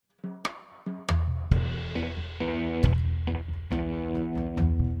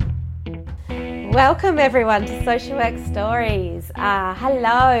Welcome everyone to Social Work Stories.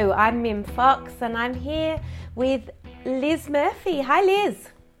 Hello, I'm Mim Fox and I'm here with Liz Murphy. Hi Liz.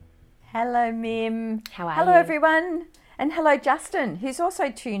 Hello Mim. How are Hello you? everyone. And hello Justin, who's also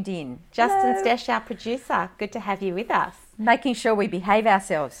tuned in. Justin Hello. Stesh, our producer. Good to have you with us. Making sure we behave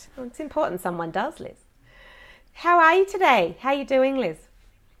ourselves. Well, it's important someone does, Liz. How are you today? How are you doing, Liz?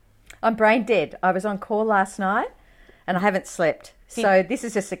 I'm brain dead. I was on call last night and I haven't slept. So this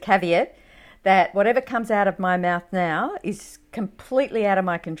is just a caveat that whatever comes out of my mouth now is completely out of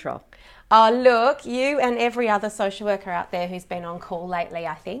my control. Oh, look, you and every other social worker out there who's been on call lately,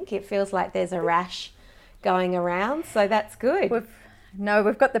 I think. It feels like there's a rash going around, so that's good.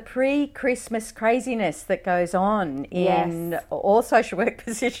 We've got the pre-Christmas craziness that goes on in all social work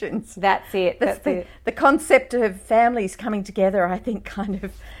positions. That's it. The concept of families coming together, I think, kind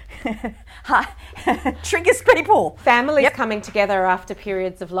of triggers people. Families coming together after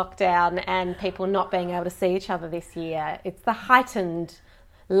periods of lockdown and people not being able to see each other this year. It's the heightened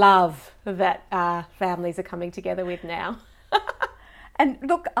love that families are coming together with now. And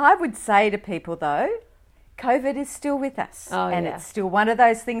look, I would say to people though, COVID is still with us. It's still one of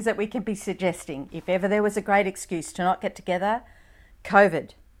those things that we can be suggesting. If ever there was a great excuse to not get together,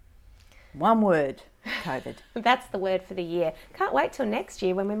 COVID. One word, COVID. That's the word for the year. Can't wait till next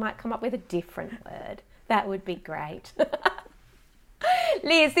year when we might come up with a different word. That would be great.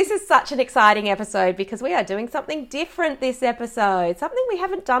 Liz, this is such an exciting episode because we are doing something different this episode, something we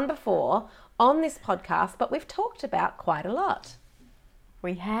haven't done before on this podcast, but we've talked about quite a lot.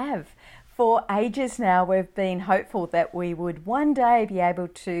 We have. For ages now, we've been hopeful that we would one day be able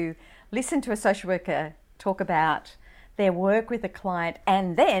to listen to a social worker talk about their work with a client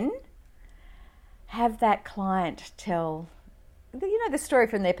and then have that client tell, the story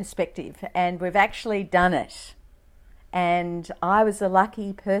from their perspective. And we've actually done it. And I was the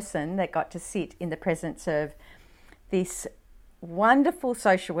lucky person that got to sit in the presence of this wonderful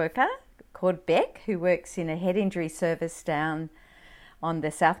social worker called Beck, who works in a head injury service down on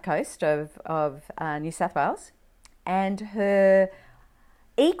the south coast of New South Wales, and her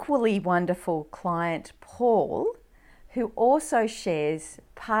equally wonderful client Paul, who also shares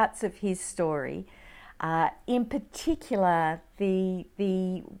parts of his story, in particular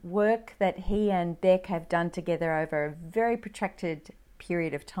the work that he and Beck have done together over a very protracted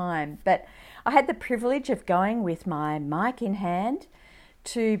period of time. But I had the privilege of going with my mic in hand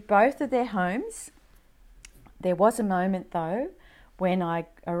to both of their homes. There was a moment though when I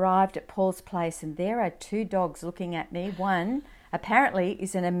arrived at Paul's place and there are two dogs looking at me. One apparently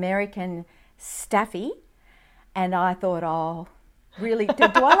is an American Staffy, and I thought, oh, really, do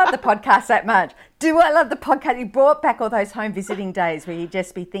I love the podcast that much? Do I love the podcast? You brought back all those home visiting days where you'd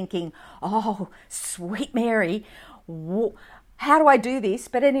just be thinking, oh, sweet Mary, how do I do this?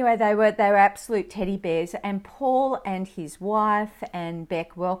 But anyway, they were absolute teddy bears, and Paul and his wife and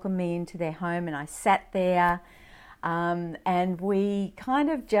Beck welcomed me into their home, and I sat there. And we kind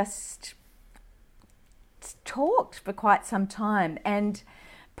of just talked for quite some time. And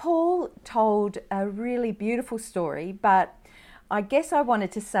Paul told a really beautiful story, but I guess I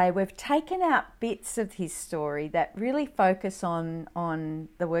wanted to say we've taken out bits of his story that really focus on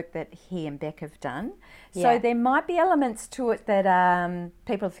the work that he and Beck have done. So there might be elements to it that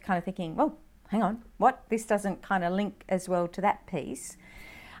people are kind of thinking, well, hang on, what? This doesn't kind of link as well to that piece.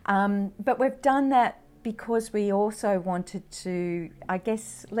 But we've done that because we also wanted to, I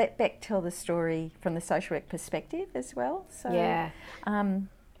guess, let Beck tell the story from the social work perspective as well. So,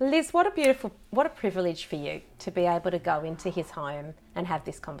 Liz, what a privilege for you to be able to go into his home and have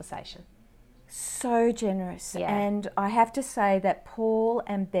this conversation. So generous. Yeah. And I have to say that Paul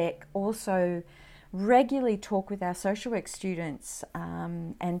and Beck also regularly talk with our social work students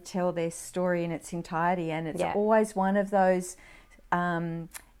and tell their story in its entirety. And it's always one of those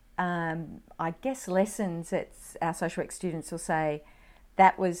I guess lessons that our social work students will say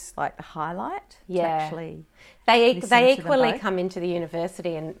that was like the highlight. To actually they equally come into the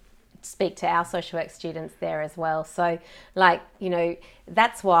university and speak to our social work students there as well. So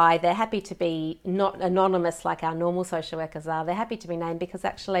that's why they're happy to be not anonymous like our normal social workers are. They're happy to be named because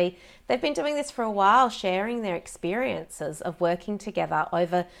actually they've been doing this for a while, sharing their experiences of working together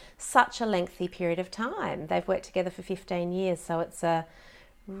over such a lengthy period of time. They've worked together for 15 years, so it's a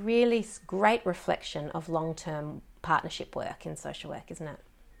really great reflection of long-term partnership work in social work, isn't it?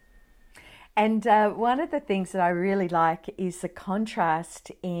 And one of the things that I really like is the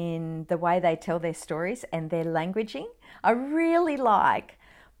contrast in the way they tell their stories and their languaging. I really like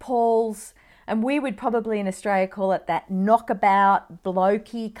Paul's, and we would probably in Australia call it that knockabout,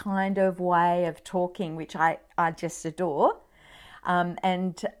 blokey kind of way of talking, which I just adore.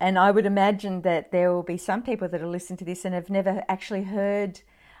 And I would imagine that there will be some people that are listening to this and have never actually heard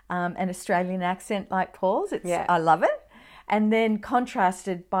an Australian accent like Paul's. I love it. And then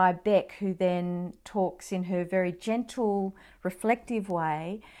contrasted by Beck, who then talks in her very gentle, reflective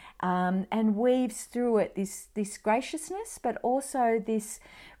way, and weaves through it this graciousness, but also this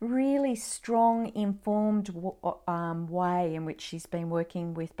really strong, informed way in which she's been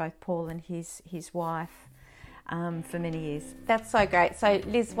working with both Paul and his wife for many years. That's so great. So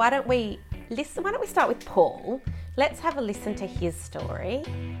Liz, why don't we start with Paul? Let's have a listen to his story,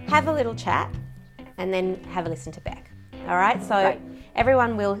 have a little chat, and then have a listen to Beck. All right, so great.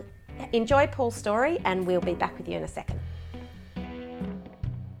 Everyone will enjoy Paul's story and we'll be back with you in a second.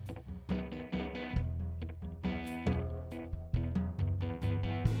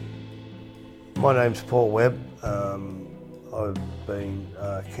 My name's Paul Webb. I've been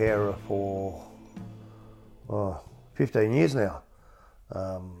a carer for 15 years now.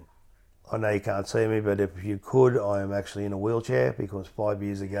 I know you can't see me, but if you could, I am actually in a wheelchair because 5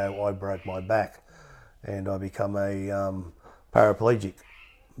 years ago I broke my back and I become a paraplegic.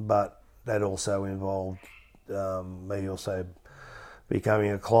 But that also involved me also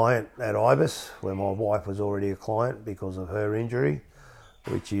becoming a client at IBIS, where my wife was already a client because of her injury,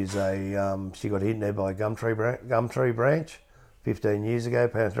 which is she got hit in there by a gumtree branch 15 years ago,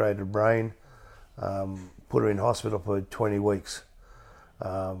 penetrated brain, put her in hospital for 20 weeks.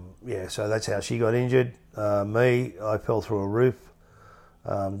 So that's how she got injured. I fell through a roof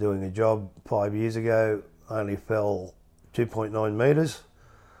doing a job 5 years ago. I only fell 2.9 metres,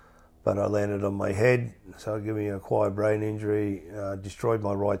 but I landed on my head, so it gave me an acquired brain injury, destroyed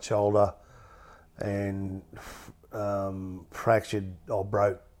my right shoulder, and fractured or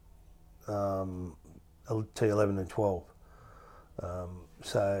broke T11 and 12.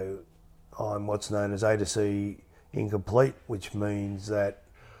 So I'm what's known as A to C incomplete, which means that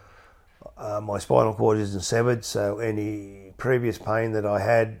my spinal cord isn't severed, so any previous pain that I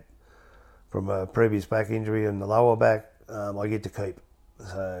had from a previous back injury in the lower back, I get to keep.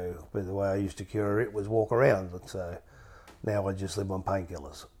 So, but the way I used to cure it was walk around, so now I just live on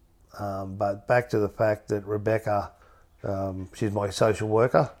painkillers. But back to the fact that Rebecca, she's my social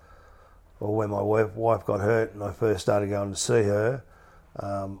worker. Well, when my wife got hurt and I first started going to see her,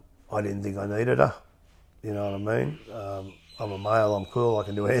 I didn't think I needed her. You know what I mean? I'm a male, I'm cool, I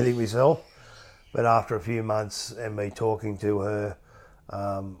can do anything myself. But after a few months and me talking to her,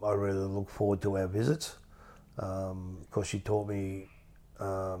 I really look forward to our visits because she taught me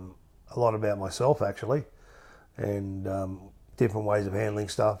a lot about myself actually, and different ways of handling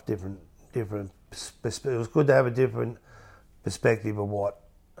stuff, different. It was good to have a different perspective of what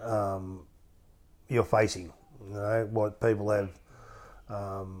you're facing. You know what people have.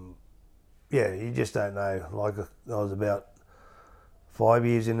 You just don't know. Like I was about 5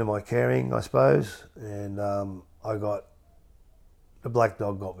 years into my caring, I suppose, and the black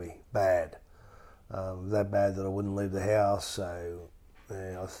dog got me bad. That bad that I wouldn't leave the house. So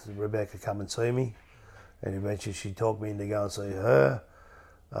Rebecca come and see me, and eventually she talked me into going and see her.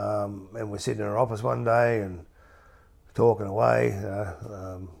 And we're sitting in her office one day and talking away.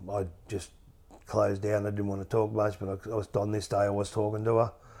 I just closed down. I didn't want to talk much, but on this day I was talking to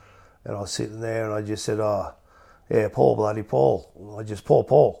her, and I was sitting there and I just said, Paul, bloody Paul. I just,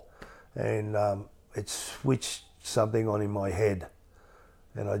 Paul. And it switched something on in my head.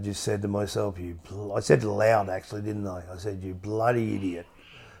 And I just said to myself, I said it loud actually, didn't I? I said, you bloody idiot.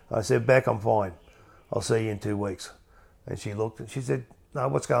 I said, Beck, I'm fine. I'll see you in 2 weeks. And she looked and she said, no,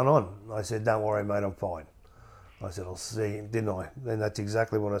 what's going on? I said, don't worry, mate, I'm fine. I said, I'll see you, didn't I? And that's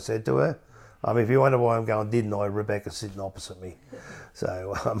exactly what I said to her. If you wonder why I'm going, didn't I? Rebecca's sitting opposite me.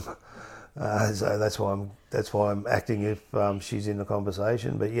 So so that's why I'm acting if she's in the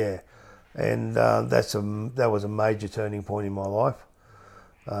conversation. But yeah, and that was a major turning point in my life.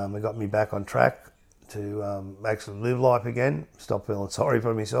 It got me back on track to actually live life again, stop feeling sorry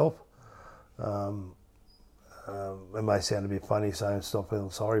for myself. It may sound a bit funny saying stop feeling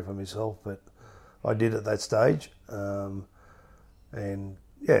sorry for myself, but I did at that stage. And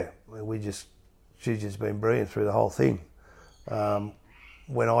yeah, she's just been brilliant through the whole thing.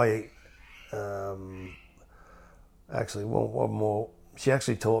 When I she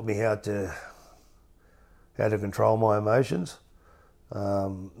actually taught me how to control my emotions.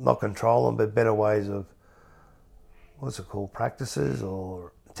 Not control them, but better ways of, practices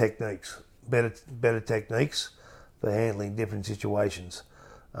or techniques, better techniques for handling different situations,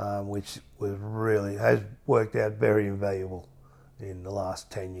 which has worked out very invaluable in the last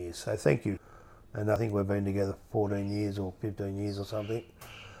 10 years. So thank you. And I think we've been together 14 years or 15 years or something.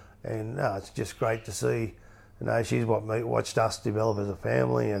 And it's just great to see she's what watched us develop as a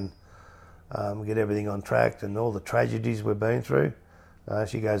family and get everything on track and all the tragedies we've been through.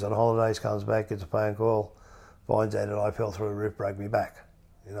 She goes on holidays, comes back, gets a phone call, finds out that I fell through a roof, broke me back.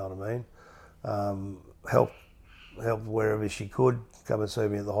 You know what I mean? Helped wherever she could, come and see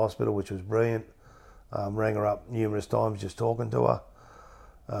me at the hospital, which was brilliant. Rang her up numerous times just talking to her.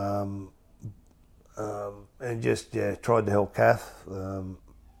 And just, tried to help Kath.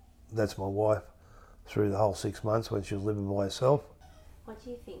 That's my wife, through the whole 6 months when she was living by herself. What do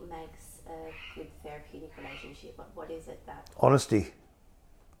you think makes a good therapeutic relationship? What is it that... Honesty.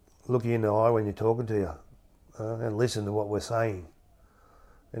 Look you in the eye when you're talking to you, and listen to what we're saying.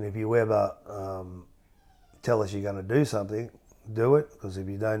 And if you ever tell us you're going to do something, do it, because if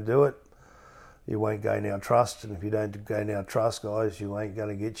you don't do it, you won't gain our trust. And if you don't gain our trust, guys, you ain't going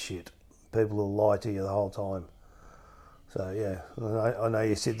to get shit. People will lie to you the whole time. So, I know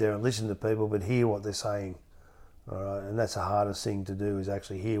you sit there and listen to people, but hear what they're saying. All right, and that's the hardest thing to do, is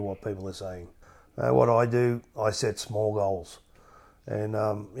actually hear what people are saying. What I do, I set small goals. And,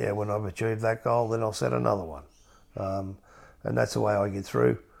 when I've achieved that goal, then I'll set another one. And that's the way I get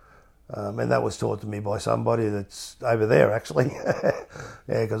through. And that was taught to me by somebody that's over there, actually.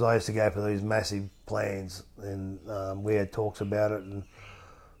 Because I used to go for these massive plans, and we had talks about it, and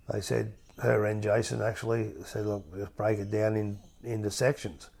they said, her and Jason actually said, look, just break it down into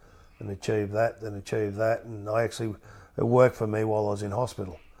sections and achieve that, then achieve that. And it worked for me while I was in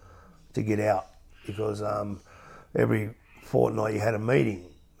hospital to get out, because every fortnight you had a meeting,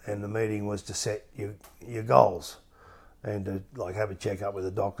 and the meeting was to set your goals and to have a check-up with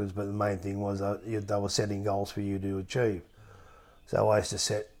the doctors, but the main thing was they were setting goals for you to achieve. So I used to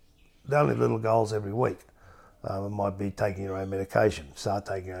set only little goals every week. It might be taking your own medication, start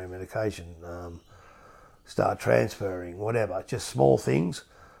taking your own medication, start transferring, whatever, just small things.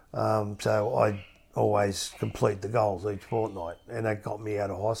 So I always complete the goals each fortnight, and that got me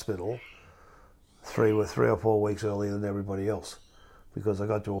out of hospital three or 4 weeks earlier than everybody else, because I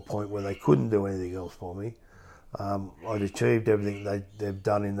got to a point where they couldn't do anything else for me. I'd achieved everything they've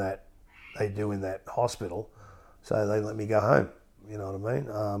done they do in that hospital, so they let me go home. You know what I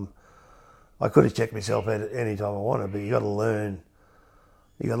mean? I could have checked myself out at any time I wanted, but you got to learn.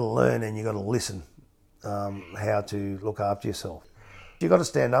 You got to learn, and you got to listen how to look after yourself. You got to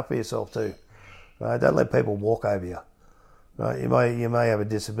stand up for yourself too. Right? Don't let people walk over you. Right? You may have a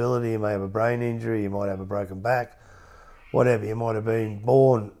disability, you may have a brain injury, you might have a broken back, whatever. You might have been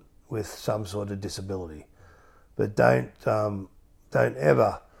born with some sort of disability, but don't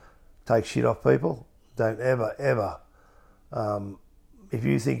ever take shit off people. Don't ever. If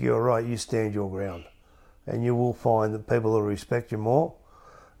you think you're right, you stand your ground, and you will find that people will respect you more.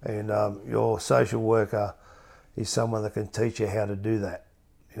 And your social worker is someone that can teach you how to do that.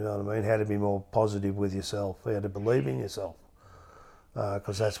 You know what I mean? How to be more positive with yourself, how to believe in yourself,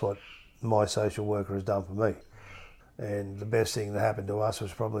 because that's what my social worker has done for me. And the best thing that happened to us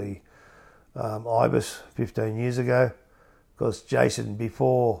was probably IBIS 15 years ago, because Jason,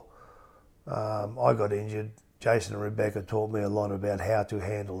 before I got injured, Jason and Rebecca taught me a lot about how to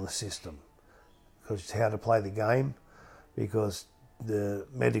handle the system, because how to play the game, because the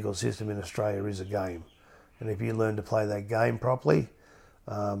medical system in Australia is a game. And if you learn to play that game properly,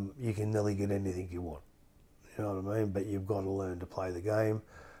 you can nearly get anything you want. You know what I mean? But you've got to learn to play the game,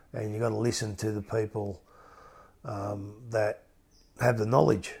 and you've got to listen to the people that have the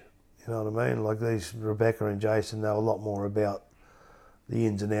knowledge. You know what I mean? Like these Rebecca and Jason know a lot more about the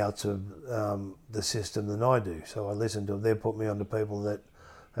ins and outs of the system than I do. So I listen to them. They put me on to people that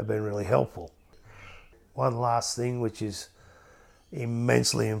have been really helpful. One last thing, which is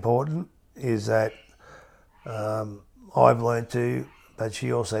immensely important, is that I've learned to, but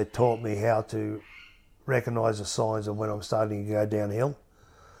she also taught me how to recognise the signs of when I'm starting to go downhill.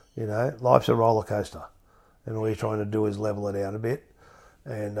 You know, life's a roller coaster, and all you're trying to do is level it out a bit.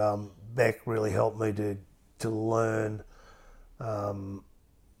 And Beck really helped me to learn a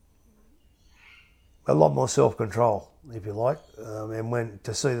lot more self-control, if you like, and when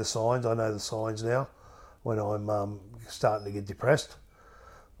to see the signs. I know the signs now when I'm starting to get depressed,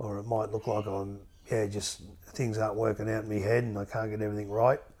 or it might look like I'm just things aren't working out in my head and I can't get everything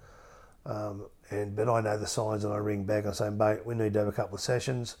right. But I know the signs, and I ring back and say, mate, we need to have a couple of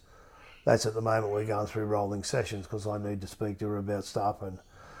sessions. That's at the moment we're going through rolling sessions, because I need to speak to her about stuff, and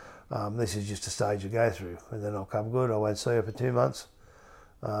this is just a stage to go through, and then I'll come good. I won't see her for 2 months,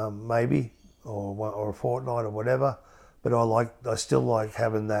 maybe, or a fortnight or whatever. But I still like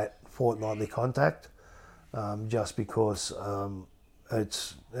having that fortnightly contact, just because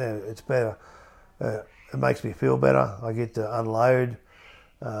it's better. It makes me feel better. I get to unload.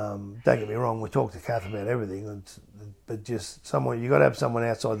 Don't get me wrong, we talk to Kath about everything, but just someone, you got to have someone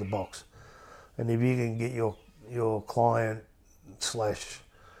outside the box. And if you can get your client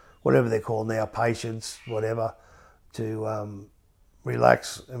 / whatever they're called now, patients, whatever, to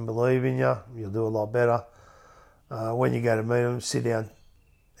relax and believe in you, you'll do a lot better. When you go to meet them, sit down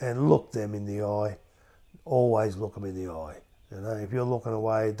and look them in the eye. Always look them in the eye. You know, if you're looking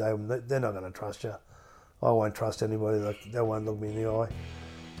away, they're not going to trust you. I won't trust anybody that won't look me in the eye.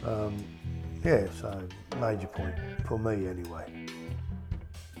 So major point for me anyway.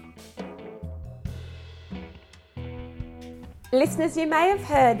 Listeners, you may have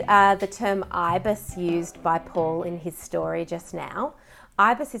heard the term IBIS used by Paul in his story just now.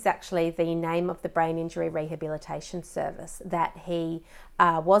 IBIS is actually the name of the brain injury rehabilitation service that he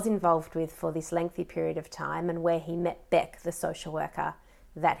was involved with for this lengthy period of time, and where he met Beck, the social worker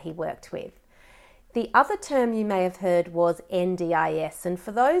that he worked with. The other term you may have heard was NDIS, and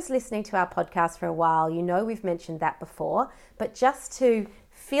for those listening to our podcast for a while, you know we've mentioned that before, but just to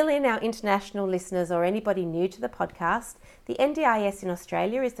fill in our international listeners or anybody new to the podcast, the NDIS in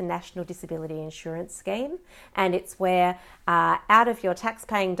Australia is the National Disability Insurance Scheme, and it's where out of your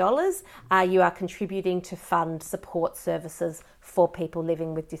tax-paying dollars, you are contributing to fund support services for people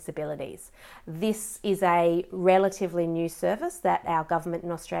living with disabilities. This is a relatively new service that our government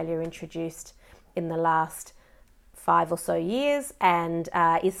in Australia introduced in the last 5 or so years, and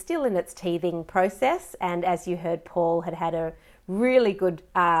is still in its teething process. And as you heard, Paul had a really good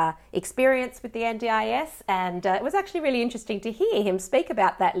experience with the NDIS, and it was actually really interesting to hear him speak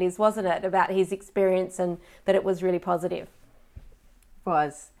about that, Liz, wasn't it? About his experience and that it was really positive.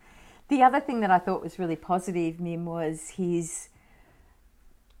 Was. The other thing that I thought was really positive, Mim, was his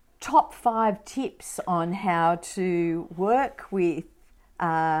top 5 tips on how to work with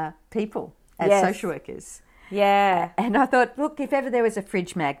people as social workers. Yeah. And I thought, look, if ever there was a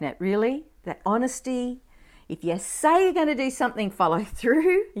fridge magnet, really, that honesty, if you say you're going to do something, follow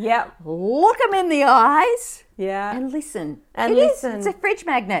through. Yep. Look them in the eyes. Yeah. And listen. And listen. It's a fridge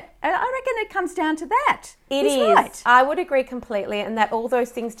magnet. And I reckon it comes down to that. It He's is. Right. I would agree completely, and that all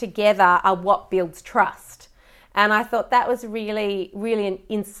those things together are what builds trust. And I thought that was really, really an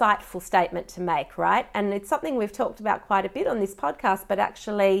insightful statement to make, right? And it's something we've talked about quite a bit on this podcast, but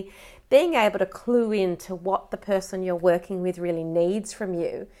actually being able to clue into what the person you're working with really needs from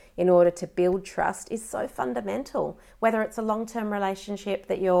you in order to build trust is so fundamental. Whether it's a long-term relationship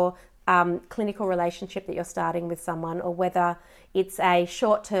that you're clinical relationship that you're starting with someone, or whether it's a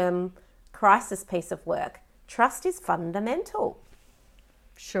short-term crisis piece of work, trust is fundamental.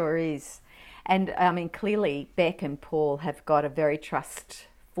 Sure is. And I mean, clearly Beck and Paul have got a very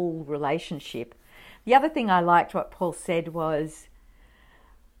trustful relationship. The other thing I liked what Paul said was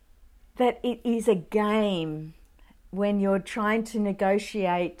that it is a game when you're trying to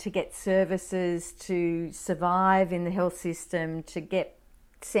negotiate to get services, to survive in the health system, to get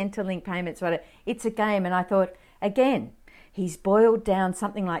Centrelink payments, whatever. It's a game. And I thought, again, he's boiled down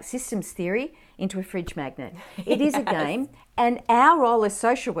something like systems theory into a fridge magnet. It is a game. And our role as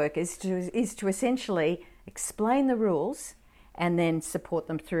social workers is to essentially explain the rules and then support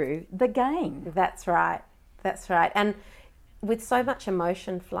them through the game. That's right. That's right. And with so much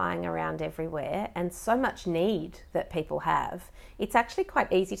emotion flying around everywhere and so much need that people have, it's actually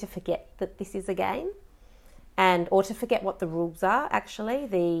quite easy to forget that this is a game, or to forget what the rules are, actually,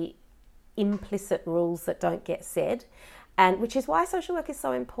 the implicit rules that don't get said. And which is why social work is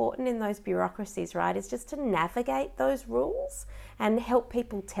so important in those bureaucracies, right? Is just to navigate those rules and help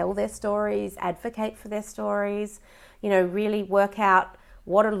people tell their stories, advocate for their stories, really work out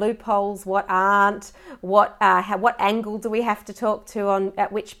what are loopholes, what aren't, what angle do we have to talk to on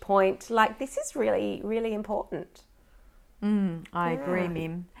at which point. Like, this is really, really important. I agree,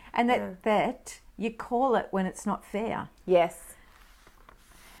 Mim. And that you call it when it's not fair. Yes.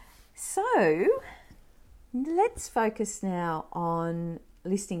 So let's focus now on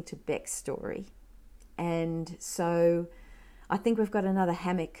listening to Beck's story. And so I think we've got another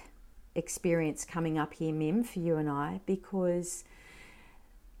hammock experience coming up here, Mim, for you and I, because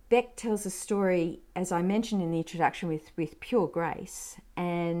Beck tells a story, as I mentioned in the introduction, with pure grace.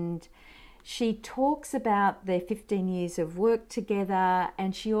 And she talks about their 15 years of work together,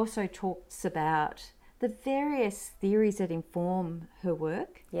 and she also talks about the various theories that inform her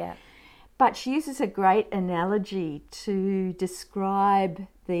work. Yeah. But she uses a great analogy to describe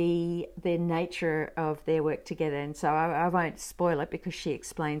the nature of their work together. And so I won't spoil it because she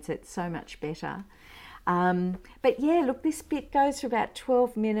explains it so much better. But yeah, look, this bit goes for about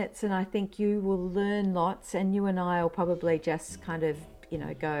 12 minutes and I think you will learn lots, and you and I will probably just kind of,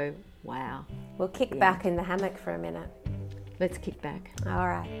 go, wow. We'll kick back in the hammock for a minute. Let's kick back. All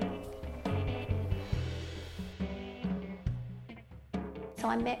right. So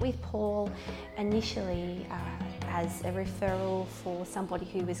I met with Paul initially as a referral for somebody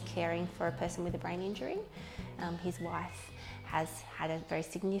who was caring for a person with a brain injury. His wife has had a very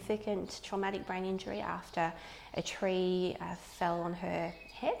significant traumatic brain injury after a tree fell on her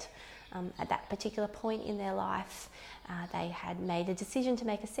head. At that particular point in their life, they had made a decision to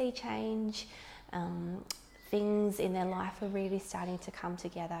make a sea change. Things in their life were really starting to come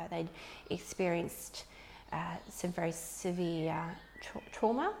together. They'd experienced some very severe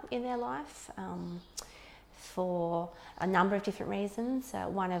trauma in their life for a number of different reasons,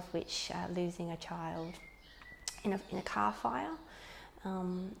 one of which losing a child in a car fire,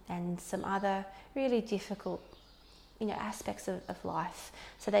 and some other really difficult aspects of life.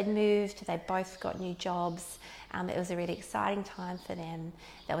 So they'd moved, they both got new jobs. It was a really exciting time for them.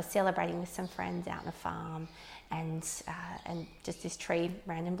 They were celebrating with some friends out on a farm, and just this tree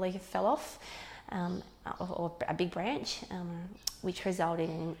randomly fell off, or a big branch, which resulted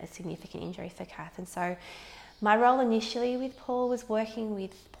in a significant injury for Kath. And so my role initially with Paul was working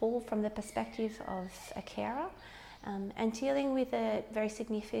with Paul from the perspective of a carer, and dealing with a very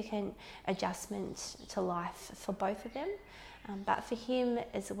significant adjustment to life for both of them, but for him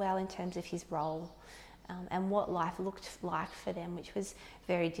as well in terms of his role, and what life looked like for them, which was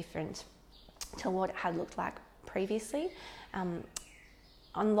very different to what it had looked like previously,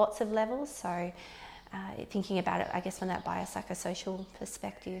 on lots of levels. So thinking about it, I guess, from that biopsychosocial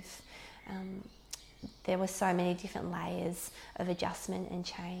perspective, there were so many different layers of adjustment and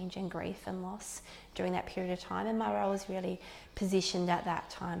change and grief and loss during that period of time, and my role was really positioned at that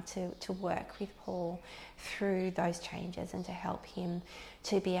time to work with Paul through those changes and to help him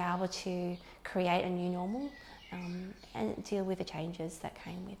to be able to create a new normal, and deal with the changes that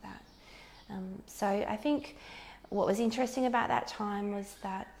came with that. So I think what was interesting about that time was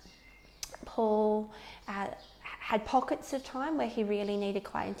that Paul had pockets of time where he really needed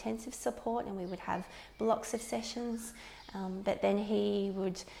quite intensive support, and we would have blocks of sessions, but then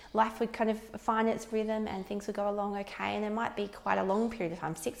life would kind of find its rhythm and things would go along okay, and there might be quite a long period of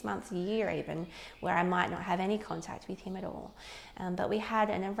time, 6 months, a year even, where I might not have any contact with him at all. But we had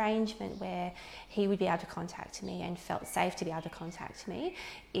an arrangement where he would be able to contact me and felt safe to be able to contact me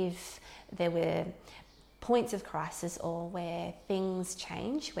if there were points of crisis or where things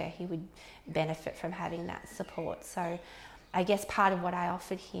change, where he would benefit from having that support. So I guess part of what I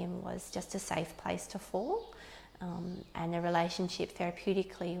offered him was just a safe place to fall, and a relationship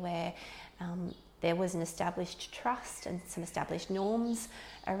therapeutically where there was an established trust and some established norms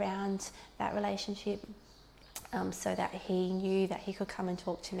around that relationship, so that he knew that he could come and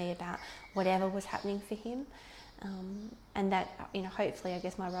talk to me about whatever was happening for him. And that, hopefully, I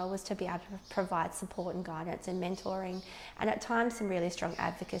guess my role was to be able to provide support and guidance and mentoring, and at times some really strong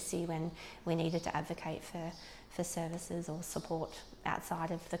advocacy when we needed to advocate for services or support outside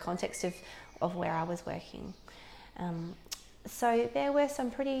of the context of where I was working. So there were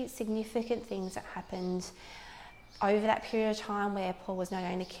some pretty significant things that happened over that period of time where Paul was not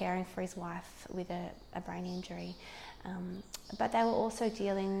only caring for his wife with a brain injury, but they were also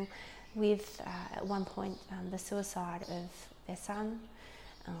dealing with, at one point, the suicide of their son,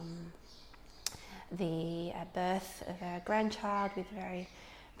 the birth of a grandchild with very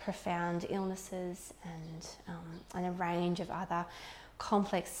profound illnesses, and a range of other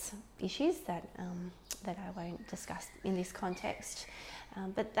complex issues that I won't discuss in this context.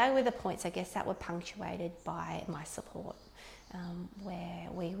 But they were the points, I guess, that were punctuated by my support, where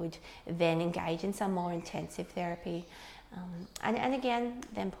we would then engage in some more intensive therapy. And again,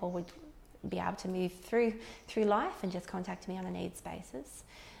 then Paul would be able to move through life and just contact me on a needs basis.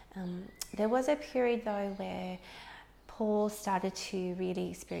 There was a period though where Paul started to really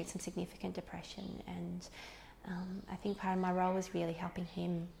experience some significant depression, and I think part of my role was really helping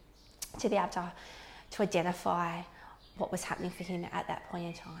him to be able to identify what was happening for him at that point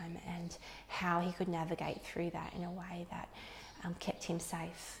in time and how he could navigate through that in a way that kept him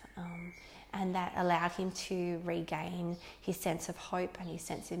safe, and that allowed him to regain his sense of hope and his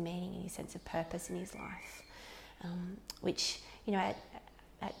sense of meaning and his sense of purpose in his life, which at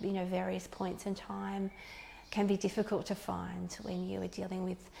various points in time can be difficult to find when you are dealing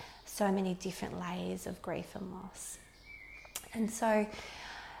with so many different layers of grief and loss. And so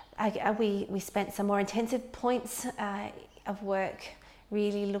we spent some more intensive points of work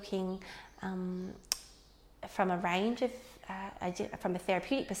really looking from a range of from a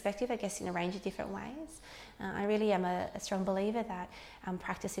therapeutic perspective, I guess, in a range of different ways. I really am a strong believer that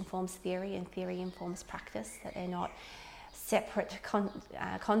practice informs theory and theory informs practice, that they're not separate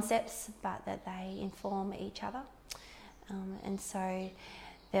concepts, but that they inform each other. And so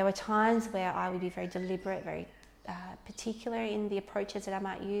there were times where I would be very deliberate, very particular in the approaches that I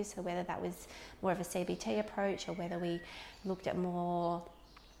might use, so whether that was more of a CBT approach or whether we looked at more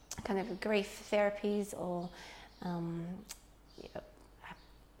kind of grief therapies or a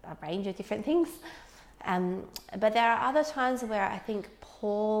range of different things. But there are other times where I think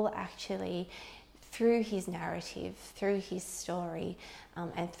Paul actually, through his narrative, through his story,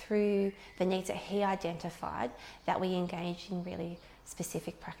 and through the needs that he identified, that we engaged in really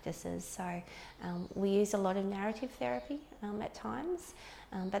specific practices. So we used a lot of narrative therapy at times,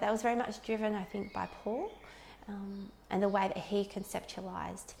 but that was very much driven, I think, by Paul and the way that he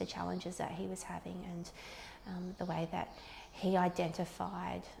conceptualised the challenges that he was having, and the way that he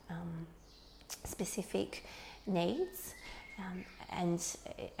identified specific needs. And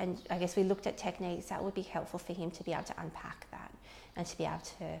I guess we looked at techniques that would be helpful for him to be able to unpack that and to be able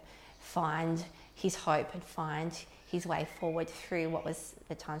to find his hope and find his way forward through what was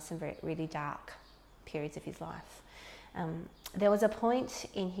at times some really dark periods of his life. There was a point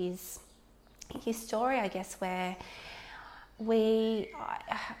in his story, I guess, where he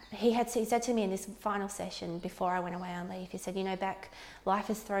said to me in this final session before I went away on leave, he said, you know, Beck, life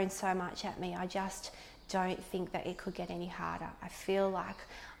has thrown so much at me, I just don't think that it could get any harder. I feel like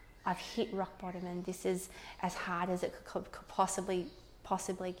I've hit rock bottom and this is as hard as it could possibly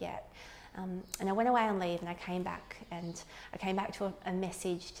get. And I went away on leave and I came back to a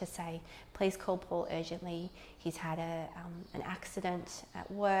message to say, please call Paul urgently. He's had an accident at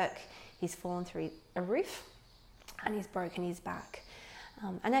work, he's fallen through a roof and he's broken his back.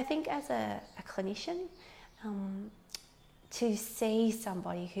 And I think as a clinician, to see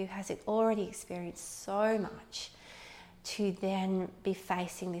somebody who has already experienced so much to then be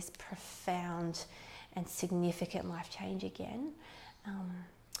facing this profound and significant life change again,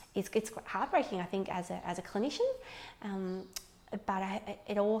 it's heartbreaking, I think, as a clinician, but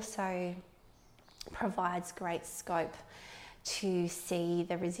it also provides great scope to see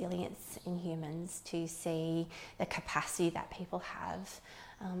the resilience in humans, to see the capacity that people have.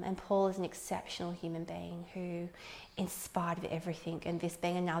 And Paul is an exceptional human being who, in spite of everything, and this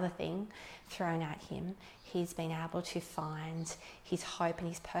being another thing thrown at him, he's been able to find his hope and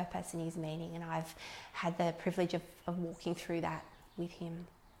his purpose and his meaning. And I've had the privilege of walking through that with him.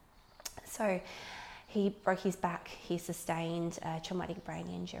 So he broke his back, he sustained a traumatic brain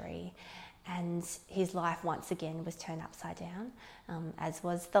injury, and his life once again was turned upside down, as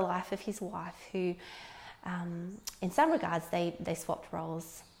was the life of his wife, who in some regards they swapped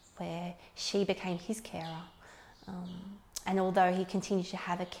roles, where she became his carer, and although he continued to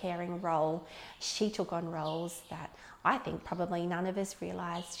have a caring role, she took on roles that I think probably none of us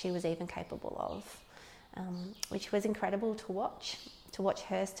realised she was even capable of, which was incredible to watch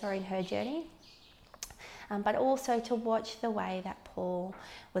her story and her journey, but also to watch the way that Paul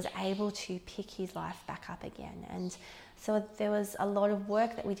was able to pick his life back up again. And so there was a lot of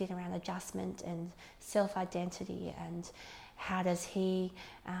work that we did around adjustment and self-identity, and how does he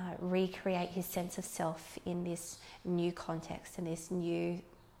recreate his sense of self in this new context and this new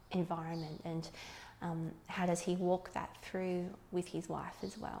environment, and how does he walk that through with his wife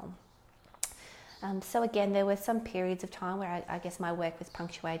as well. So again, there were some periods of time where I guess my work was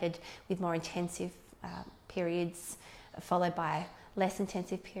punctuated with more intensive periods, followed by less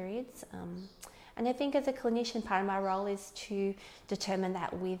intensive periods. And I think as a clinician, part of my role is to determine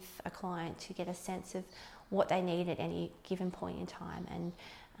that with a client, to get a sense of what they need at any given point in time, and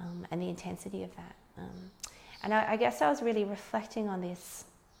the intensity of that. And I guess I was really reflecting on this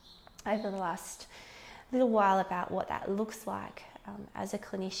over the last little while about what that looks like as a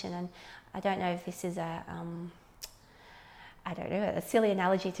clinician. And I don't know if this is a silly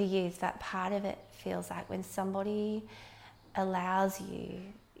analogy to use, but part of it feels like when somebody allows you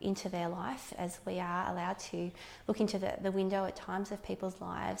into their life, as we are allowed to look into the window at times of people's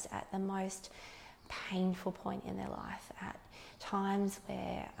lives at the most painful point in their life, at times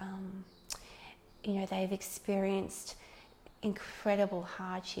where they've experienced incredible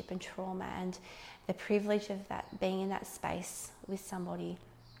hardship and trauma, and the privilege of that, being in that space with somebody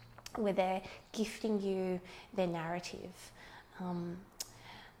where they're gifting you their narrative.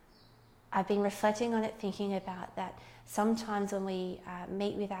 I've been reflecting on it, thinking about that sometimes when we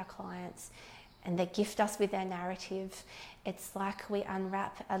meet with our clients and they gift us with their narrative, it's like we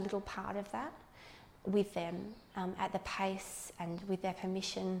unwrap a little part of that with them at the pace and with their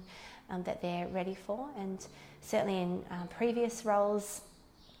permission that they're ready for. And certainly in previous roles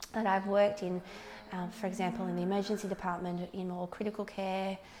that I've worked in, for example, in the emergency department, in more critical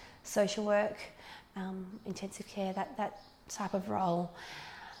care, social work, intensive care, that type of role,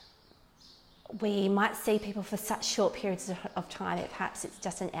 we might see people for such short periods of time that perhaps it's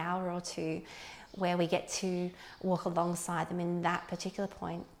just an hour or two where we get to walk alongside them in that particular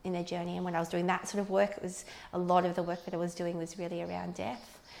point in their journey. And when I was doing that sort of work, it was a lot of the work that I was doing was really around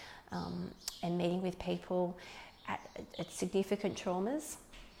death, and meeting with people at significant traumas.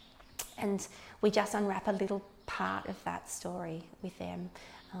 And we just unwrap a little part of that story with them.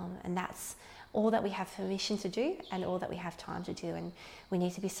 And that's all that we have permission to do and all that we have time to do. And we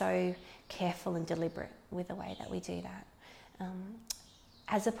need to be so careful and deliberate with the way that we do that.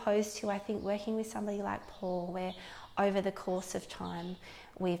 As opposed to, I think, working with somebody like Paul, where over the course of time,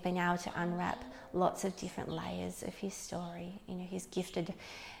 we've been able to unwrap lots of different layers of his story. You know, he's gifted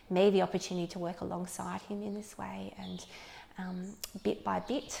me the opportunity to work alongside him in this way, and bit by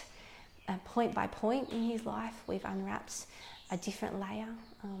bit, point by point in his life, we've unwrapped a different layer.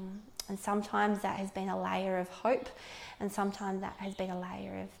 And sometimes that has been a layer of hope, and sometimes that has been a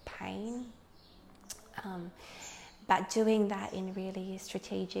layer of pain. But doing that in really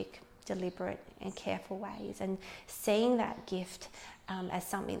strategic, deliberate and careful ways, and seeing that gift as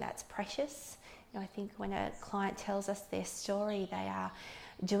something that's precious. You know, I think when a client tells us their story, they are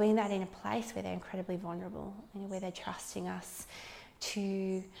doing that in a place where they're incredibly vulnerable, you know, where they're trusting us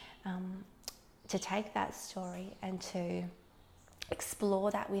to take that story and to explore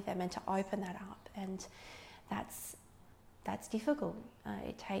that with them and to open that up. And that's difficult.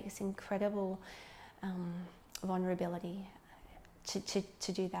 It takes incredible vulnerability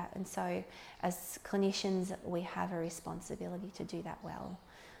to do that. And so as clinicians, we have a responsibility to do that well,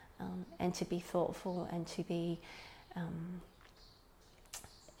 and to be thoughtful and to be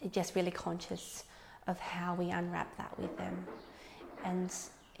just really conscious of how we unwrap that with them. And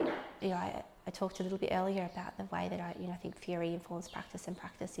you know, I talked a little bit earlier about the way that I think theory informs practice and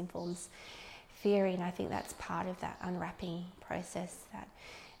practice informs theory, and I think that's part of that unwrapping process, that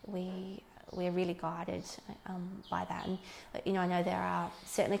we're really guided by that. And you know, I know there are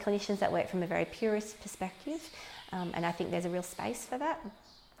certainly clinicians that work from a very purist perspective, and I think there's a real space for that.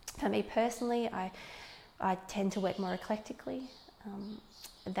 For me personally, I tend to work more eclectically,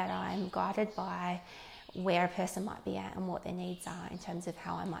 that I'm guided by where a person might be at and what their needs are in terms of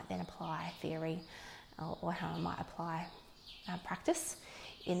how I might then apply theory, or how I might apply practice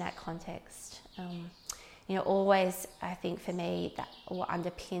in that context. You know, always, I think for me, that what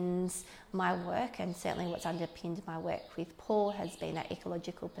underpins my work, and certainly what's underpinned my work with Paul, has been that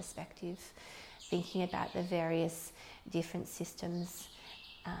ecological perspective, thinking about the various different systems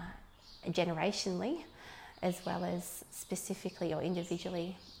generationally, as well as specifically or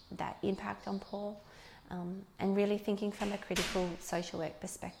individually that impact on Paul, and really thinking from a critical social work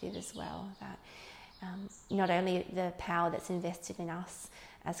perspective as well, that not only the power that's invested in us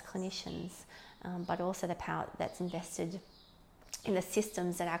as clinicians, but also the power that's invested in the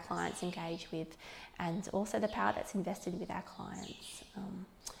systems that our clients engage with, and also the power that's invested with our clients.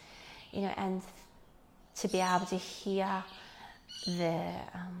 You know, and to be able to hear the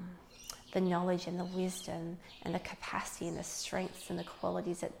knowledge and the wisdom and the capacity and the strengths and the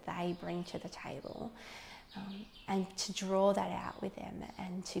qualities that they bring to the table, and to draw that out with them,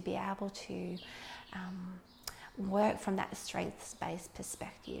 and to be able to work from that strengths-based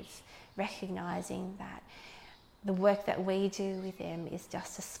perspective, recognising that the work that we do with them is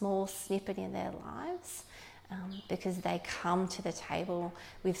just a small snippet in their lives, because they come to the table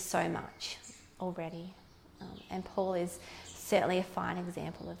with so much already. And Paul is certainly a fine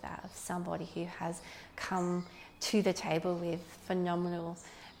example of that, of somebody who has come to the table with phenomenal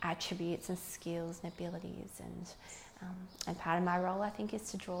attributes and skills and abilities. And part of my role, I think, is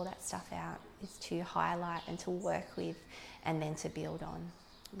to draw that stuff out, is to highlight and to work with, and then to build on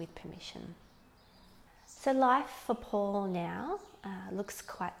with permission. So life for Paul now looks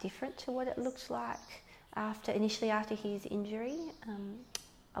quite different to what it looked like initially after his injury.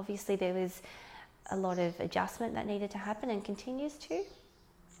 Obviously there was a lot of adjustment that needed to happen and continues to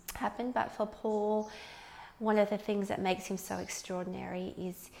happen, but for Paul, one of the things that makes him so extraordinary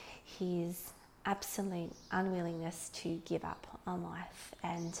is his absolute unwillingness to give up on life,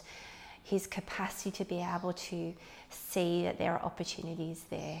 and his capacity to be able to see that there are opportunities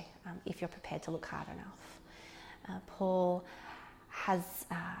there if you're prepared to look hard enough. Paul has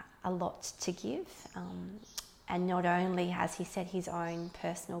a lot to give, and not only has he set his own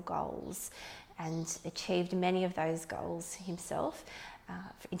personal goals and achieved many of those goals himself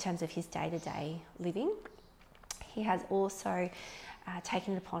in terms of his day-to-day living, he has also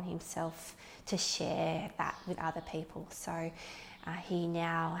taken it upon himself to share that with other people. So he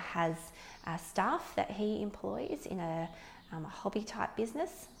now has staff that he employs in a hobby type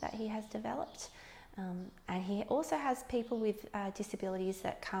business that he has developed, And he also has people with disabilities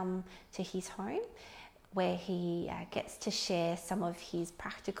that come to his home, where he gets to share some of his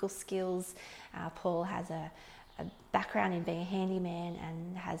practical skills. Paul has a background in being a handyman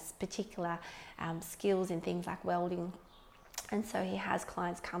and has particular skills in things like welding. And so he has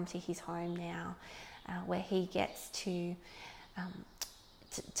clients come to his home now where he gets to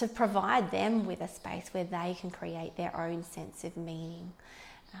provide them with a space where they can create their own sense of meaning.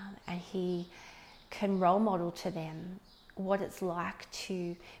 And he can role model to them what it's like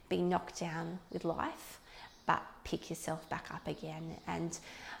to be knocked down with life, but pick yourself back up again. And,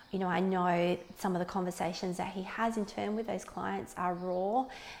 you know, I know some of the conversations that he has in turn with those clients are raw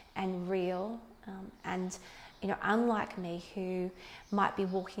and real. And, you know, unlike me, who might be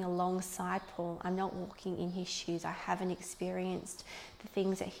walking alongside Paul, I'm not walking in his shoes. I haven't experienced the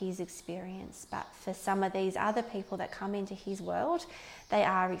things that he's experienced. But for some of these other people that come into his world, they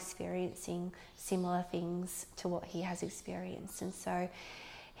are experiencing similar things to what he has experienced. And so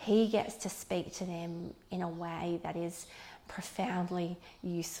he gets to speak to them in a way that is profoundly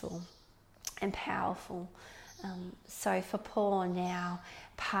useful and powerful. So for Paul now,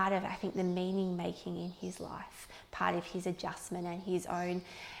 part of, I think, the meaning making in his life, part of his adjustment and his own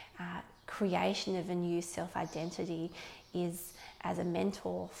creation of a new self-identity is as a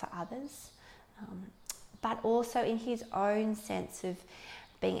mentor for others, but also in his own sense of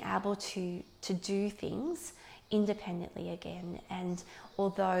being able to do things independently again. And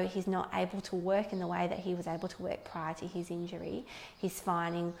although he's not able to work in the way that he was able to work prior to his injury, he's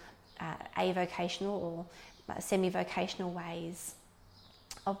finding avocational or semi-vocational ways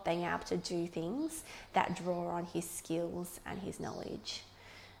of being able to do things that draw on his skills and his knowledge.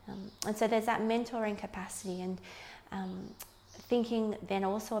 And so there's that mentoring capacity, and thinking then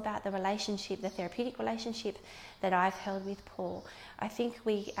also about the relationship, the therapeutic relationship that I've held with Paul. I think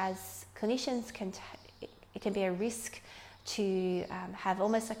we as clinicians it can be a risk to have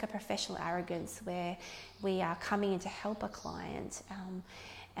almost like a professional arrogance where we are coming in to help a client,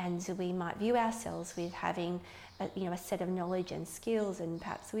 and we might view ourselves with having a set of knowledge and skills and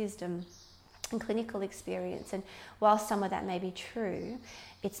perhaps wisdom and clinical experience. And while some of that may be true,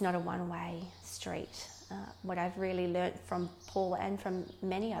 it's not a one-way street. What I've really learnt from Paul and from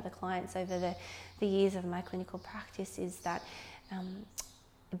many other clients over the years of my clinical practice is that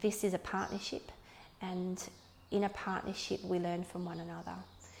this is a partnership, and in a partnership we learn from one another.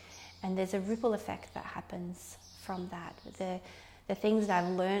 And there's a ripple effect that happens from that. The things that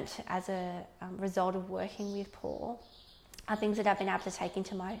I've learnt as a result of working with Paul are things that I've been able to take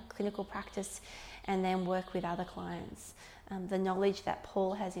into my clinical practice and then work with other clients. The knowledge that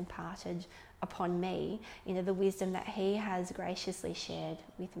Paul has imparted upon me, the wisdom that he has graciously shared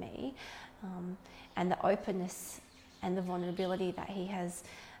with me, and the openness and the vulnerability that he has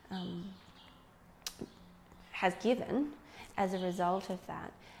given as a result of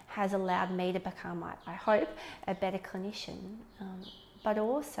that, has allowed me to become, I hope, a better clinician, but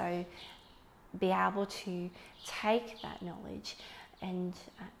also be able to take that knowledge and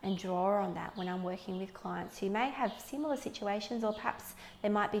draw on that when I'm working with clients who may have similar situations, or perhaps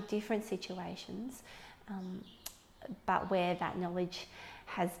there might be different situations, but where that knowledge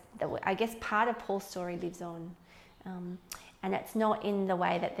has, I guess, part of Paul's story lives on. And it's not in the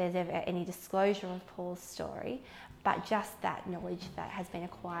way that there's ever any disclosure of Paul's story, but just that knowledge that has been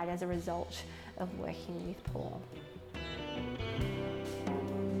acquired as a result of working with Paul.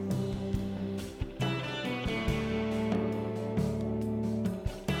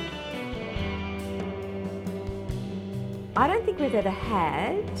 I don't think we've ever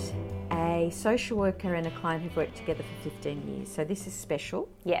had a social worker and a client who've worked together for 15 years, so this is special.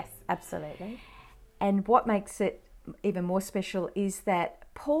 Yes, absolutely. And what makes it even more special is that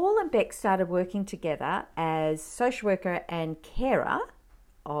Paul and Beck started working together as social worker and carer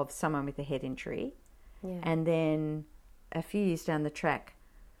of someone with a head injury. Yeah. And then a few years down the track,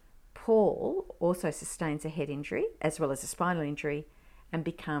 Paul also sustains a head injury as well as a spinal injury and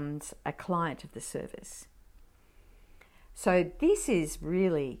becomes a client of the service. So this is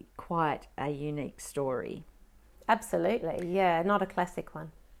really quite a unique story. Absolutely, yeah, not a classic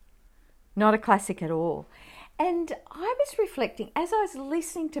one. Not a classic at all. And I was reflecting, as I was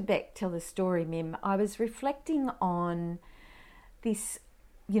listening to Beck tell the story, Mim, I was reflecting on this,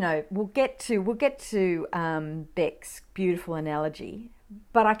 we'll get to Beck's beautiful analogy,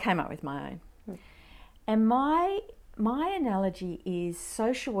 but I came up with my own. And my analogy is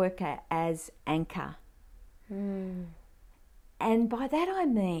social worker as anchor. And by that I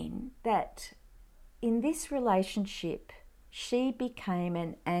mean that in this relationship, she became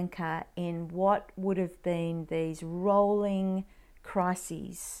an anchor in what would have been these rolling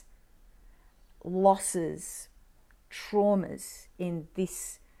crises losses, traumas in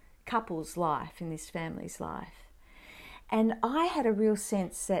this couple's life, in this family's life. And I had a real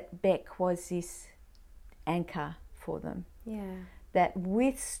sense that Beck was this anchor for them. Yeah. That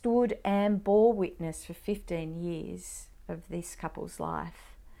withstood and bore witness for 15 years of this couple's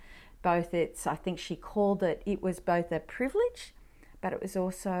life. I think she called it was both a privilege, but it was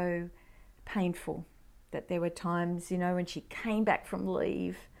also painful. That there were times, when she came back from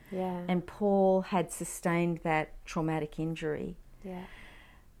leave and Paul had sustained that traumatic injury. Yeah.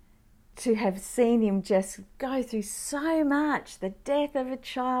 To have seen him just go through so much, the death of a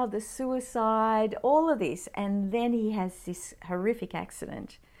child, the suicide, all of this, and then he has this horrific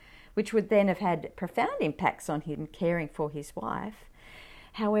accident, which would then have had profound impacts on him caring for his wife.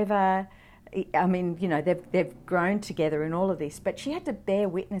 However, I mean, they've grown together in all of this, but she had to bear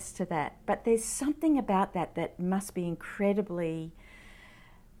witness to that. But there's something about that must be incredibly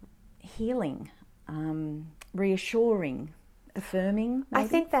healing, reassuring, affirming. Maybe? I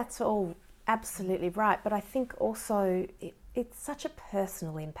think that's all absolutely right, but I think also it's such a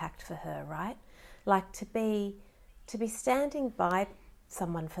personal impact for her, right? Like to be standing by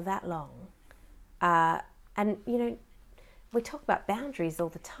someone for that long, and we talk about boundaries all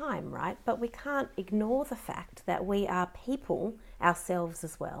the time, right? But we can't ignore the fact that we are people ourselves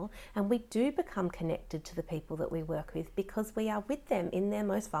as well, and we do become connected to the people that we work with because we are with them in their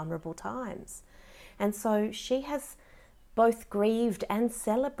most vulnerable times. And so she has both grieved and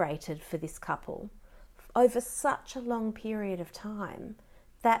celebrated for this couple over such a long period of time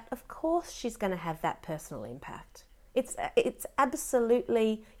that of course she's going to have that personal impact. It's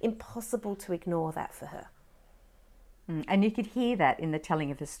absolutely impossible to ignore that for her. And you could hear that in the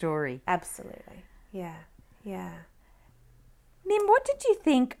telling of the story. Absolutely. Yeah. Mim, what did you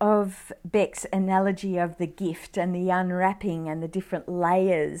think of Beck's analogy of the gift and the unwrapping and the different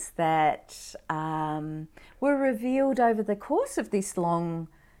layers that were revealed over the course of this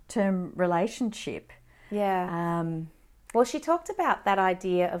long-term relationship? Yeah. Well, she talked about that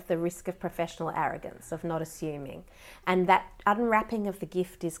idea of the risk of professional arrogance, of not assuming. And that unwrapping of the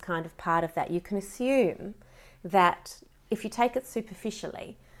gift is kind of part of that. You can assume that if you take it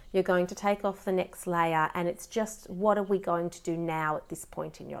superficially, you're going to take off the next layer, and it's just, what are we going to do now at this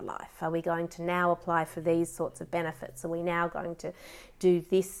point in your life? Are we going to now apply for these sorts of benefits? Are we now going to do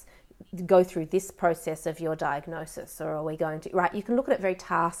this, go through this process of your diagnosis? Or are we going to, right? You can look at it very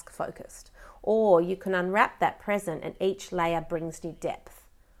task focused, or you can unwrap that present and each layer brings new depth,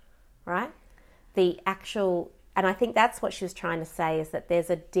 right? The actual, and I think that's what she was trying to say, is that there's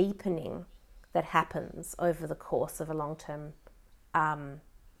a deepening that happens over the course of a long-term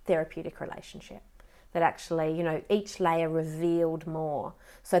therapeutic relationship, that actually, each layer revealed more.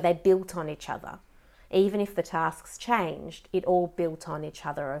 So they built on each other. Even if the tasks changed, it all built on each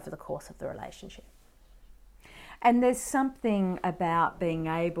other over the course of the relationship. And there's something about being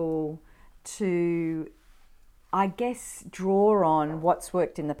able to, I guess, draw on what's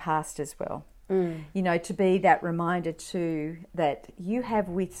worked in the past as well. To be that reminder too that you have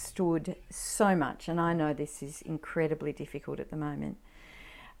withstood so much, and I know this is incredibly difficult at the moment,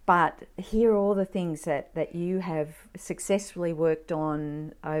 but here are all the things that you have successfully worked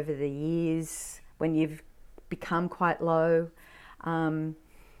on over the years when you've become quite low. I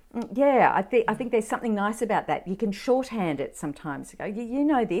think there's something nice about that. You can shorthand it sometimes. Go, you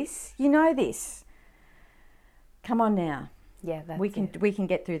know this. Come on now. Yeah, we can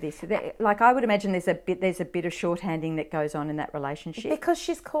get through this. Like, I would imagine there's a bit of shorthanding that goes on in that relationship, because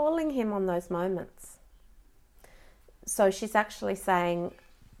she's calling him on those moments. So she's actually saying,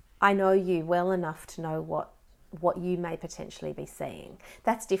 I know you well enough to know what you may potentially be seeing.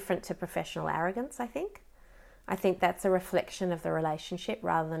 That's different to professional arrogance, I think. I think that's a reflection of the relationship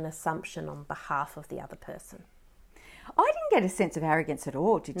rather than an assumption on behalf of the other person. I didn't get a sense of arrogance at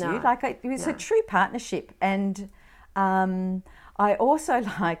all, did you? It was a true partnership. And I also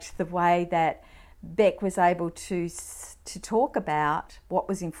liked the way that Beck was able to talk about what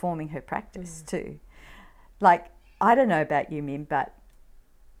was informing her practice too. Like, I don't know about you, Mim, but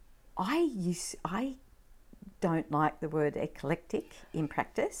I don't like the word eclectic in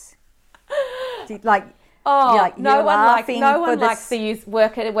practice. No one likes the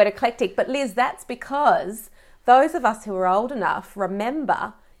word eclectic. But Liz, that's because those of us who are old enough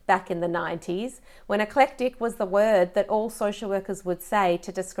remember back in the 90s when eclectic was the word that all social workers would say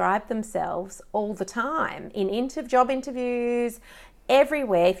to describe themselves all the time in job interviews,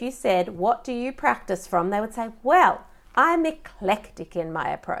 everywhere. If you said, what do you practice from? They would say, well, I'm eclectic in my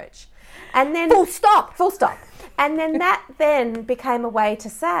approach. And then full stop. And then that then became a way to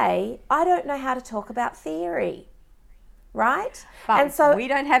say, I don't know how to talk about theory. right? But and so we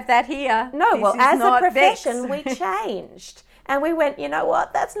don't have that here. No, This well, is as a not profession, Bex. we changed. And we went, you know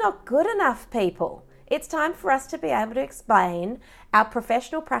what, that's not good enough, people. It's time for us to be able to explain our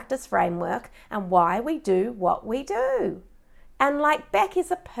professional practice framework and why we do what we do. And like Beck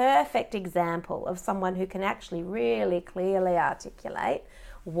is a perfect example of someone who can actually really clearly articulate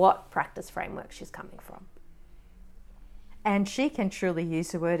what practice framework she's coming from. And she can truly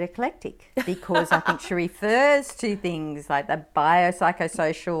use the word eclectic, because I think she refers to things like the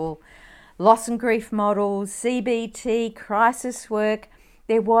biopsychosocial loss and grief models, CBT, crisis work.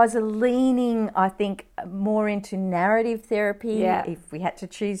 There was a leaning, I think, more into narrative therapy, if we had to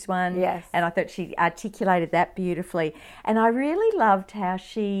choose one. Yes. And I thought she articulated that beautifully. And I really loved how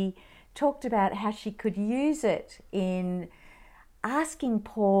she talked about how she could use it in asking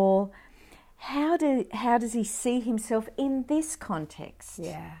Paul, how does he see himself in this context?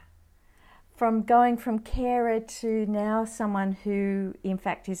 Yeah. From going from carer to now someone who, in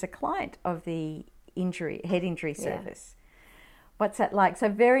fact, is a client of the head injury service. What's that like? So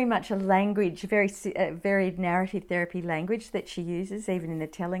very much a language, very narrative therapy language that she uses, even in the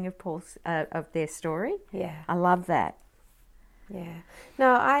telling of Paul's of their story. Yeah. I love that. Yeah.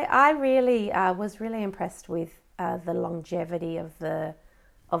 No, I really was really impressed with the longevity of the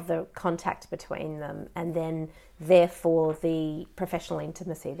contact between them, and then therefore the professional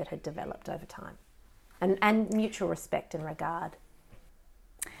intimacy that had developed over time, and mutual respect and regard.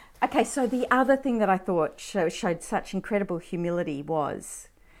 Okay, so the other thing that I thought showed such incredible humility was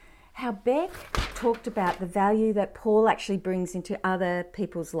how Beck talked about the value that Paul actually brings into other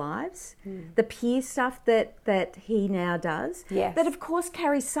people's lives, the peer stuff that he now does, Yes. that of course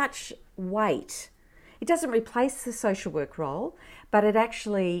carries such weight. It doesn't replace the social work role, but it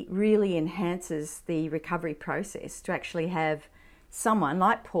actually really enhances the recovery process to actually have someone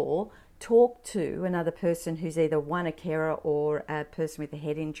like Paul talk to another person who's either a carer or a person with a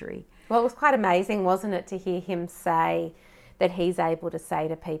head injury. Well, it was quite amazing, wasn't it, to hear him say that he's able to say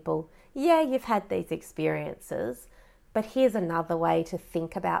to people, yeah, you've had these experiences, but here's another way to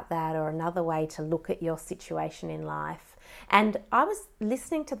think about that, or another way to look at your situation in life. And I was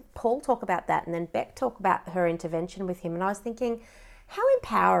listening to Paul talk about that, and then Beck talk about her intervention with him, and I was thinking, how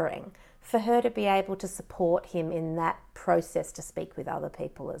empowering for her to be able to support him in that process to speak with other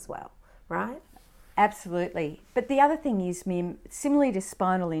people as well, right? Absolutely. But the other thing is, Mim, similarly to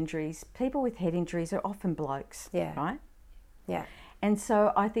spinal injuries, people with head injuries are often blokes, right? Yeah. And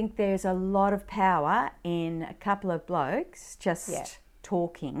so I think there's a lot of power in a couple of blokes just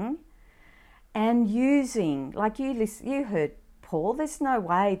talking and using, like you heard Paul, there's no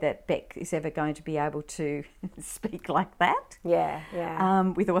way that Beck is ever going to be able to speak like that.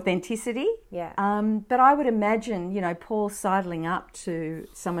 With authenticity. But I would imagine, Paul sidling up to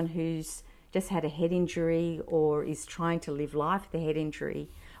someone who's just had a head injury or is trying to live life with a head injury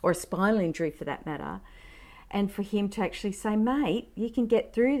or a spinal injury for that matter, and for him to actually say, mate, you can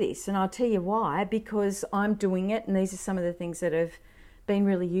get through this, and I'll tell you why, because I'm doing it, and these are some of the things that have been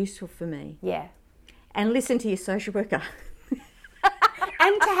really useful for me. Yeah. And listen to your social worker.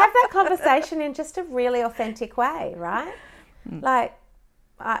 And to have that conversation in just a really authentic way, right? Like,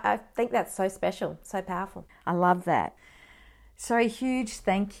 I think that's so special, so powerful. I love that. So a huge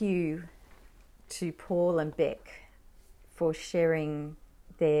thank you to Paul and Beck for sharing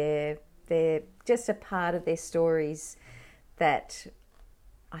their just a part of their stories that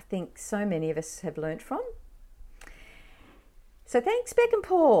I think so many of us have learnt from. So thanks, Beck and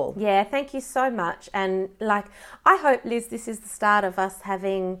Paul. Yeah, thank you so much. And I hope, Liz, this is the start of us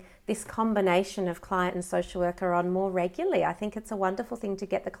having this combination of client and social worker on more regularly. I think it's a wonderful thing to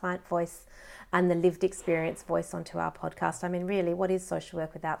get the client voice and the lived experience voice onto our podcast. I mean, really, what is social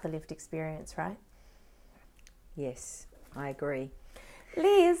work without the lived experience, right? Yes, I agree.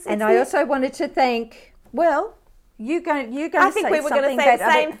 Liz, and I also wanted to thank, you're going to say something. I think we were going to say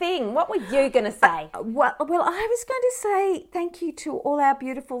the same thing. What were you going to say? Well, I was going to say thank you to all our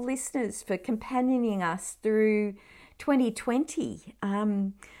beautiful listeners for companioning us through 2020.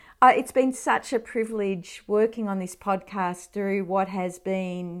 It's been such a privilege working on this podcast through what has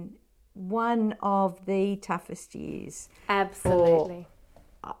been one of the toughest years. Absolutely.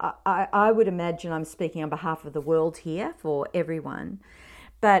 I would imagine I'm speaking on behalf of the world here for everyone.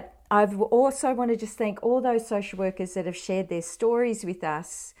 But I've also want to just thank all those social workers that have shared their stories with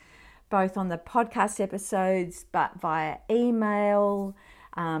us, both on the podcast episodes, but via email,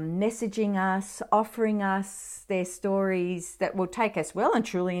 messaging us, offering us their stories that will take us well and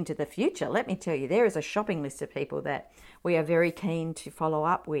truly into the future. Let me tell you, there is a shopping list of people that we are very keen to follow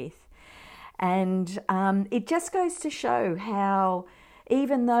up with. And it just goes to show how,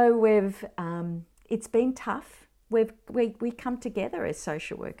 even though it's been tough we come together as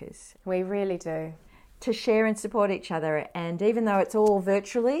social workers. We really do. To share and support each other, and even though it's all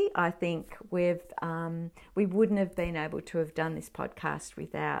virtually, I think we wouldn't have been able to have done this podcast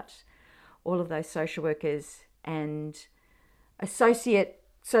without all of those social workers and associate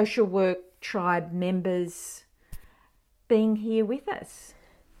social work tribe members being here with us.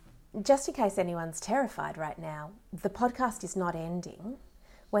 Just in case anyone's terrified right now, the podcast is not ending.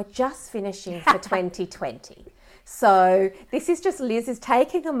 We're just finishing for 2020. So this is just Liz is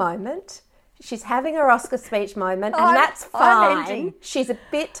taking a moment. She's having her Oscar speech moment, and that's fine. She's a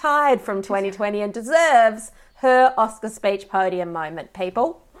bit tired from 2020 and deserves her Oscar speech podium moment,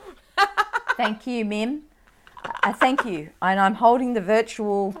 people. Thank you, Mim. Thank you. And I'm holding the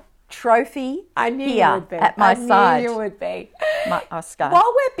virtual trophy here at my side. I knew you would be. My Oscar.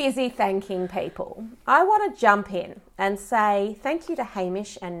 While we're busy thanking people, I want to jump in and say thank you to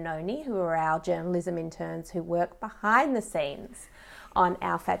Hamish and Noni, who are our journalism interns who work behind the scenes on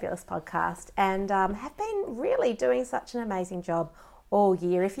our fabulous podcast and have been really doing such an amazing job all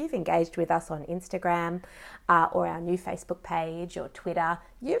year. If you've engaged with us on Instagram or our new Facebook page or Twitter,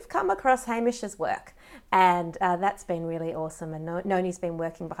 you've come across Hamish's work, and that's been really awesome. And Noni's been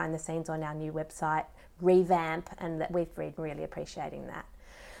working behind the scenes on our new website revamp, and that we've been really appreciating that.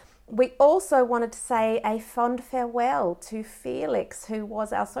 We also wanted to say a fond farewell to Felix, who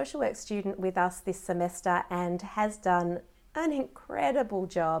was our social work student with us this semester and has done an incredible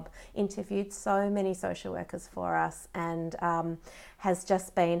job, interviewed so many social workers for us, and has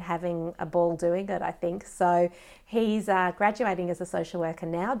just been having a ball doing it, I think. So he's graduating as a social worker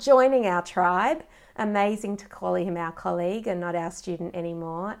now, joining our tribe. Amazing to call him our colleague and not our student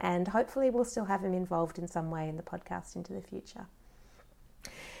anymore, and hopefully we'll still have him involved in some way in the podcast into the future.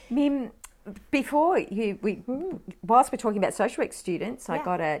 Mim, whilst we're talking about social work students, I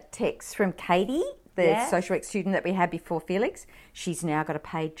got a text from Katie, the social work student that we had before Felix. She's now got a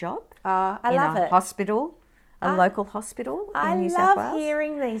paid job. I love it. Hospital, a local hospiel in New South Wales. I love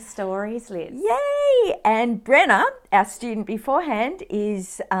hearing these stories, Liz. Yay! And Brenna, our student beforehand,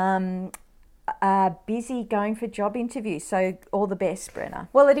 is busy going for job interviews. So all the best, Brenna.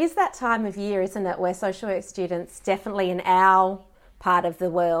 Well, it is that time of year, isn't it, where social work students, definitely in our part of the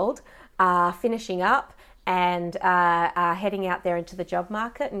world, are finishing up and are heading out there into the job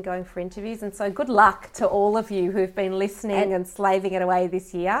market and going for interviews. And so good luck to all of you who've been listening and slaving it away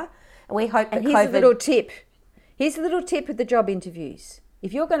this year. And we hope that here's a little tip. Here's a little tip with the job interviews.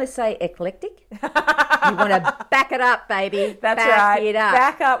 If you're going to say eclectic, you want to back it up, baby. That's back right. It up.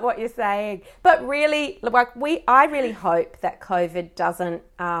 Back up what you're saying. But really, I really hope that COVID doesn't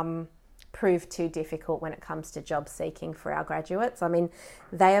prove too difficult when it comes to job seeking for our graduates. I mean,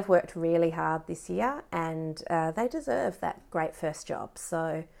 they have worked really hard this year, and they deserve that great first job.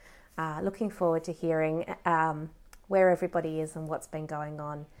 So looking forward to hearing where everybody is and what's been going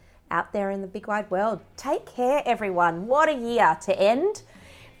on out there in the big wide world. Take care, everyone. What a year to end.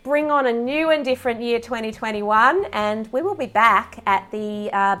 Bring on a new and different year 2021, and we will be back at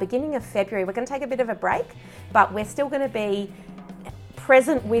the beginning of February. We're going to take a bit of a break, but we're still going to be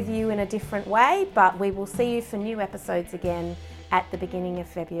present with you in a different way, but we will see you for new episodes again at the beginning of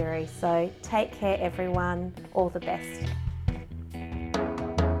February. So take care, everyone. All the best.